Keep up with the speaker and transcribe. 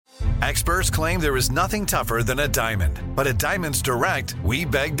Experts claim there is nothing tougher than a diamond. But at Diamonds Direct, we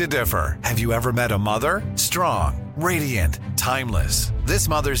beg to differ. Have you ever met a mother? Strong, radiant, timeless. This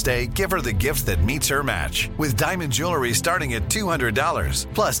Mother's Day, give her the gift that meets her match. With diamond jewelry starting at $200.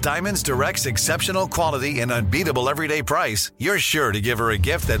 Plus Diamonds Direct's exceptional quality and unbeatable everyday price, you're sure to give her a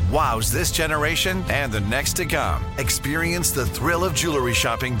gift that wows this generation and the next to come. Experience the thrill of jewelry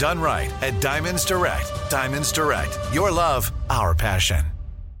shopping done right at Diamonds Direct. Diamonds Direct. Your love, our passion.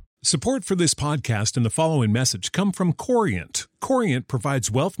 Support for this podcast and the following message come from Corient. Corient provides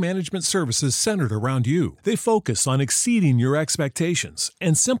wealth management services centered around you. They focus on exceeding your expectations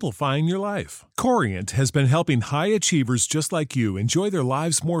and simplifying your life. Corient has been helping high achievers just like you enjoy their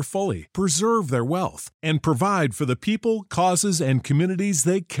lives more fully, preserve their wealth, and provide for the people, causes, and communities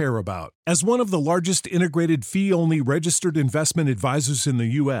they care about. As one of the largest integrated fee-only registered investment advisors in the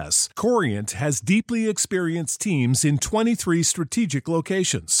U.S., Corient has deeply experienced teams in 23 strategic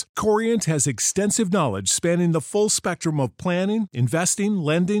locations. Corient has extensive knowledge spanning the full spectrum of planning, investing,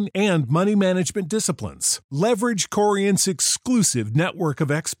 lending, and money management disciplines. Leverage Corient's exclusive network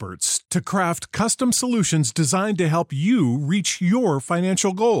of experts to craft custom solutions designed to help you reach your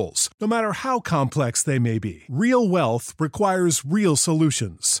financial goals, no matter how complex they may be. Real wealth requires real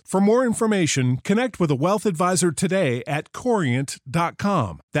solutions. For more information, connect with a wealth advisor today at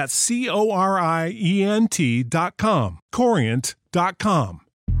Corient.com. That's Corient.com. Corient.com.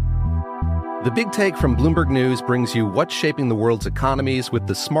 The Big Take from Bloomberg News brings you what's shaping the world's economies with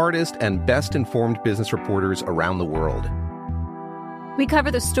the smartest and best-informed business reporters around the world. We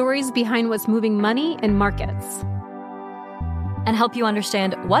cover the stories behind what's moving money and markets, and help you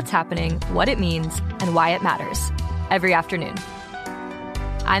understand what's happening, what it means, and why it matters every afternoon.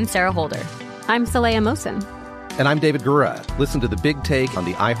 I'm Sarah Holder. I'm Saleha Mohsin. And I'm David Gura. Listen to The Big Take on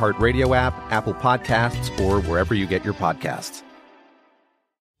the iHeartRadio app, Apple Podcasts, or wherever you get your podcasts.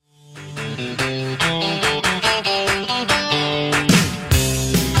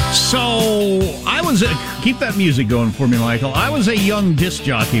 So, I was keep that music going for me, Michael. I was a young disc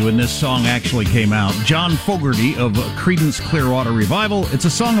jockey when this song actually came out. John Fogerty of Creedence Clearwater Revival. It's a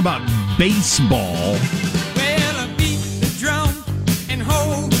song about baseball. Well, I beat the drum and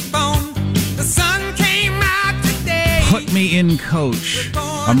hold the phone. The sun came out today. Put me in, coach.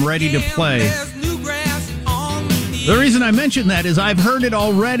 I'm ready to play. The reason I mention that is I've heard it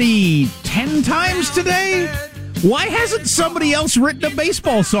already 10 times today. Why hasn't somebody else written a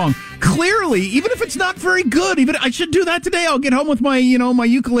baseball song? Clearly, even if it's not very good, even I should do that today. I'll get home with my, my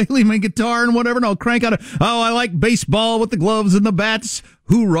ukulele, my guitar and whatever, and I'll crank out I like baseball with the gloves and the bats.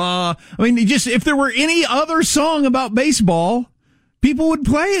 Hoorah. I mean, if there were any other song about baseball, people would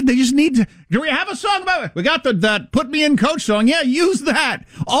play it. They just need to. Do we have a song about it? We got that Put Me in, Coach song. Yeah, use that.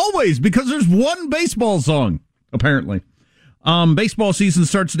 Always, because there's one baseball song, apparently. Baseball season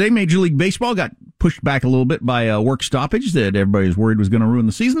starts today. Major League Baseball got pushed back a little bit by a work stoppage that everybody was worried was going to ruin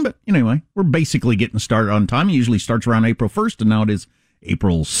the season. But anyway, we're basically getting started on time. It usually starts around April 1st, and now it is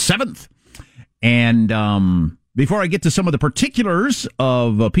April 7th. And before I get to some of the particulars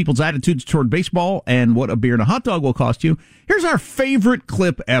of people's attitudes toward baseball and what a beer and a hot dog will cost you, here's our favorite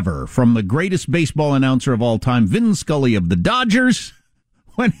clip ever from the greatest baseball announcer of all time, Vin Scully of the Dodgers,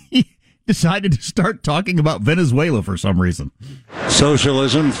 when he decided to start talking about Venezuela for some reason.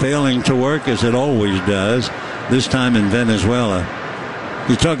 Socialism failing to work as it always does, this time in Venezuela.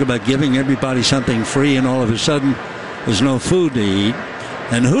 You talk about giving everybody something free and all of a sudden there's no food to eat.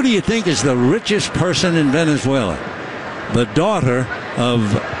 And who do you think is the richest person in Venezuela? The daughter of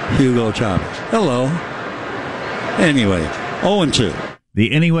Hugo Chavez. Hello. Anyway, 0-2.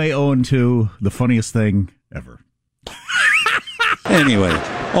 The anyway 0-2, the funniest thing ever. Anyway,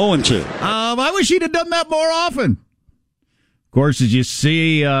 0-2. I wish he'd have done that more often. Of course, as you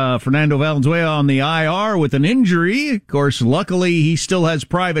see Fernando Valenzuela on the IR with an injury, of course, luckily he still has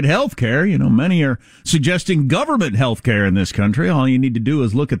private health care. Many are suggesting government health care in this country. All you need to do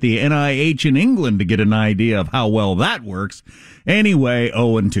is look at the NIH in England to get an idea of how well that works. Anyway,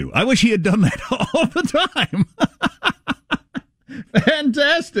 0-2. I wish he had done that all the time.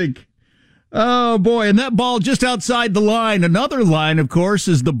 Fantastic. Oh, boy, and that ball just outside the line. Another line, of course,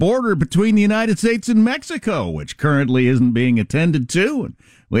 is the border between the United States and Mexico, which currently isn't being attended to. And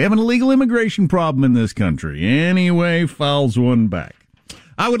we have an illegal immigration problem in this country. Anyway, fouls one back.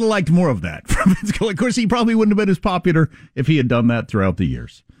 I would have liked more of that from Vin Scully. Of course, he probably wouldn't have been as popular if he had done that throughout the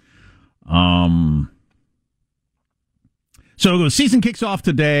years. So the season kicks off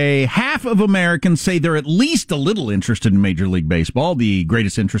today. Half of Americans say they're at least a little interested in Major League Baseball. The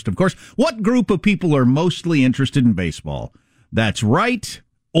greatest interest, of course. What group of people are mostly interested in baseball? That's right,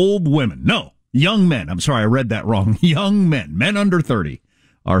 old women. No, young men. I'm sorry, I read that wrong. Young men, men under 30,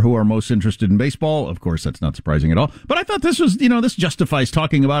 are who are most interested in baseball. Of course, that's not surprising at all. But I thought this was, this justifies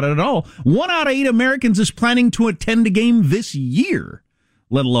talking about it at all. 1 out of 8 Americans is planning to attend a game this year,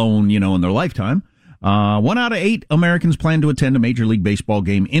 let alone, in their lifetime. 1 out of 8 Americans plan to attend a Major League Baseball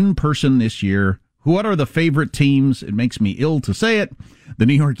game in person this year. What are the favorite teams? It makes me ill to say it. The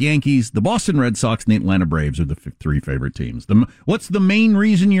New York Yankees, the Boston Red Sox, and the Atlanta Braves are the 3 favorite teams. What's the main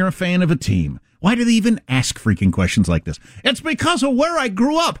reason you're a fan of a team? Why do they even ask freaking questions like this? It's because of where I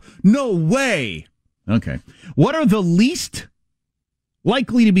grew up. No way. Okay. What are the least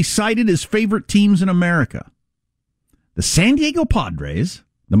likely to be cited as favorite teams in America? The San Diego Padres,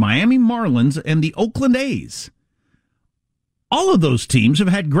 the Miami Marlins, and the Oakland A's. All of those teams have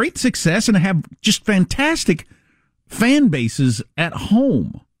had great success and have just fantastic fan bases at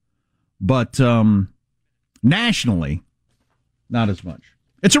home. But nationally, not as much.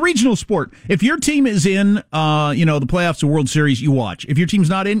 It's a regional sport. If your team is in, the playoffs or World Series, you watch. If your team's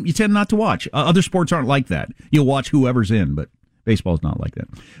not in, you tend not to watch. Other sports aren't like that. You'll watch whoever's in, but baseball's not like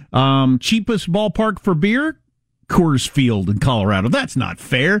that. Cheapest ballpark for beer? Coors Field in Colorado. That's not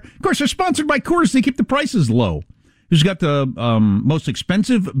fair. Of course, they're sponsored by Coors. They keep the prices low. Who's got the most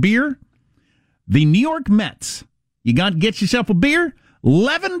expensive beer? The New York Mets. You got to get yourself a beer?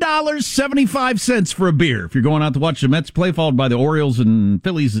 $11.75 for a beer. If you're going out to watch the Mets play, followed by the Orioles and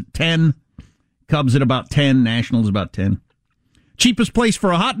Phillies at 10, Cubs at about 10, Nationals about 10. Cheapest place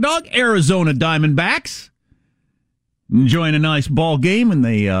for a hot dog? Arizona Diamondbacks. Enjoying a nice ball game in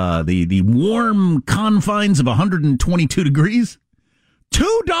the warm confines of 122 degrees.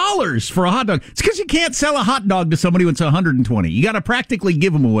 $2 for a hot dog. It's because you can't sell a hot dog to somebody when it's 120. You got to practically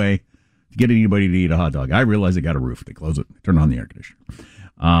give them away to get anybody to eat a hot dog. I realize they got a roof. They close it. Turn on the air conditioner.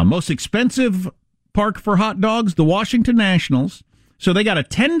 Most expensive park for hot dogs, the Washington Nationals. So they got a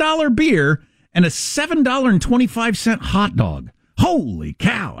 $10 beer and a $7.25 hot dog. Holy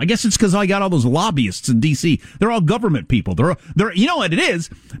cow. I guess it's because I got all those lobbyists in D.C. They're all government people. They're you know what it is?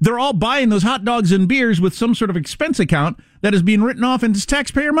 They're all buying those hot dogs and beers with some sort of expense account that is being written off into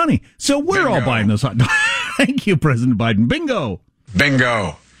taxpayer money. So we're all buying those hot dogs. Thank you, President Biden. Bingo.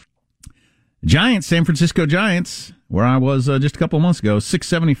 Bingo. Giants, San Francisco Giants, where I was just a couple of months ago,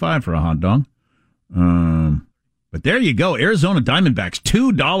 $6.75 for a hot dog. But there you go. Arizona Diamondbacks,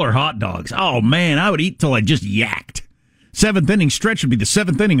 $2 hot dogs. Oh, man, I would eat till I just yacked. 7th inning stretch would be the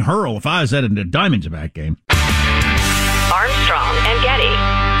 7th inning hurl if I was at a Diamondback game.